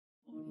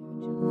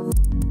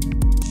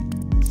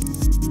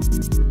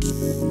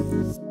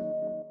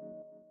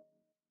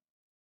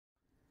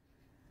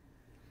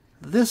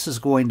This is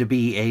going to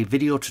be a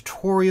video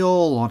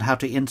tutorial on how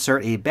to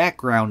insert a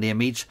background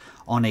image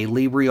on a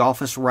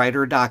LibreOffice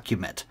Writer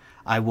document.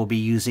 I will be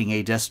using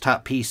a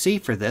desktop PC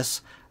for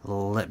this.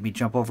 Let me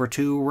jump over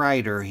to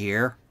Writer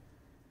here.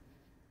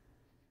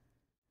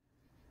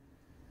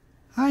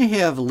 I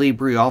have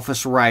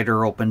LibreOffice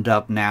Writer opened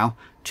up now.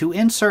 To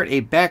insert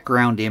a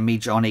background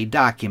image on a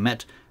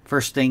document,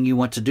 first thing you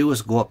want to do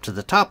is go up to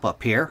the top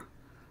up here,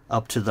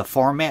 up to the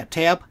Format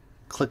tab,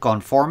 click on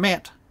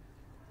Format.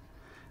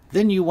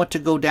 Then you want to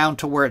go down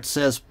to where it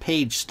says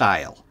Page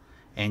Style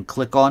and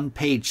click on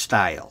Page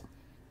Style.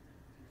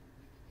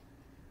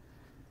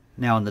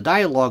 Now in the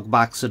dialog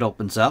box that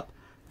opens up,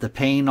 the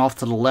pane off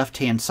to the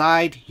left-hand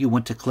side, you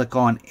want to click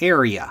on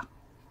Area.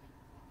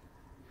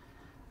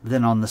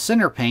 Then on the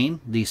center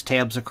pane, these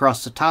tabs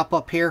across the top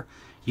up here,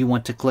 you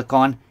want to click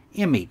on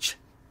Image.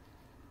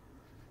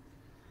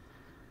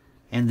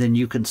 And then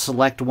you can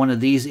select one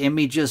of these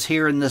images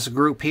here in this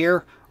group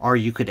here, or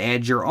you could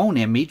add your own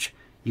image.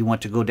 You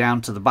want to go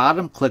down to the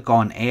bottom, click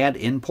on Add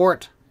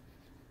Import.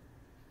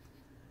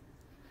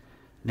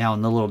 Now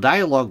in the little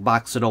dialog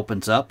box that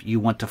opens up, you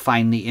want to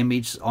find the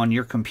image on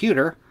your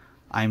computer.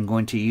 I'm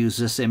going to use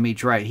this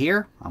image right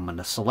here. I'm going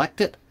to select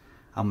it.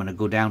 I'm going to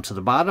go down to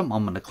the bottom.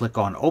 I'm going to click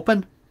on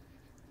Open.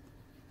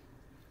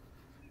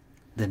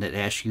 Then it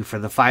asks you for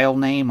the file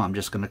name. I'm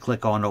just going to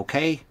click on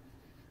OK.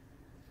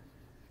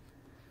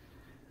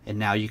 And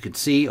now you can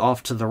see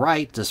off to the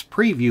right, this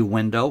preview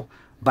window.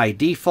 By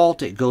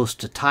default, it goes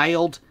to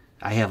tiled.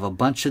 I have a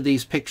bunch of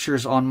these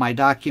pictures on my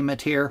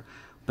document here,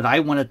 but I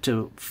want it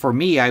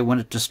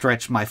to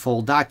stretch my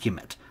full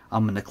document.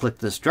 I'm going to click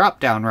this drop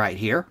down right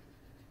here.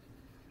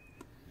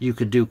 You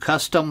could do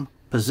custom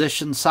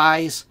position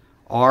size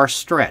or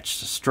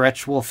stretched.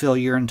 Stretch will fill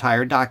your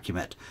entire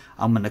document.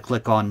 I'm going to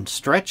click on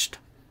Stretched.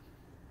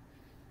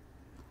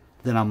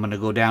 Then I'm going to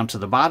go down to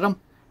the bottom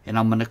and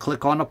I'm going to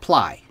click on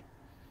Apply.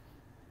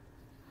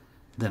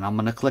 Then I'm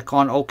going to click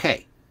on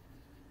OK.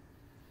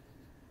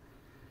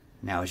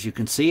 Now as you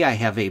can see, I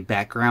have a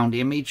background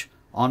image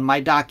on my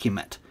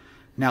document.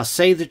 Now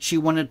say that you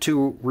wanted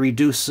to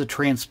reduce the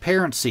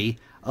transparency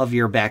of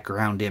your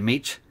background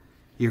image.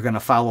 You're going to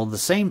follow the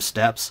same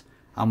steps.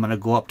 I'm going to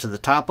go up to the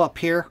top up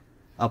here,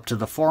 up to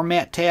the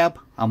Format tab.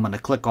 I'm going to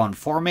click on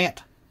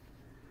Format.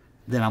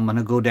 Then I'm going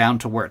to go down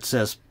to where it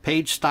says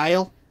Page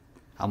Style.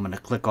 I'm going to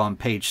click on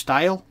Page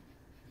Style.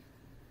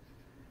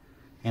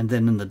 And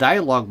then in the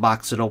dialog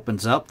box that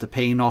opens up, the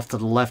pane off to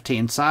the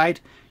left-hand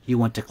side, you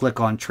want to click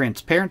on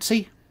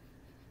Transparency.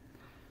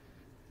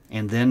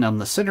 And then on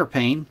the center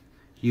pane,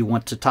 you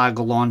want to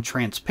toggle on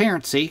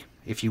Transparency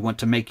if you want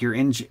to make your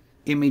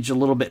image a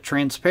little bit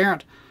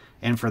transparent.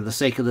 And for the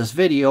sake of this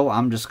video,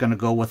 I'm just going to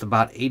go with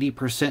about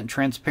 80%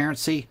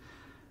 transparency.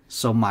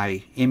 So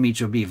my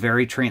image will be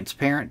very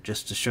transparent,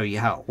 just to show you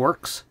how it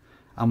works.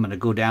 I'm going to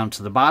go down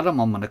to the bottom.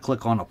 I'm going to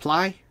click on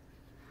Apply.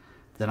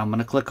 Then I'm going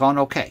to click on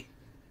OK.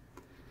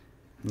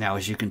 Now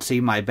as you can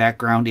see, my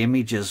background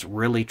image is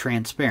really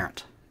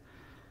transparent.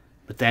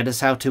 But that is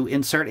how to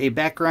insert a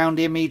background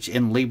image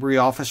in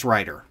LibreOffice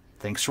Writer.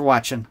 Thanks for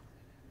watching.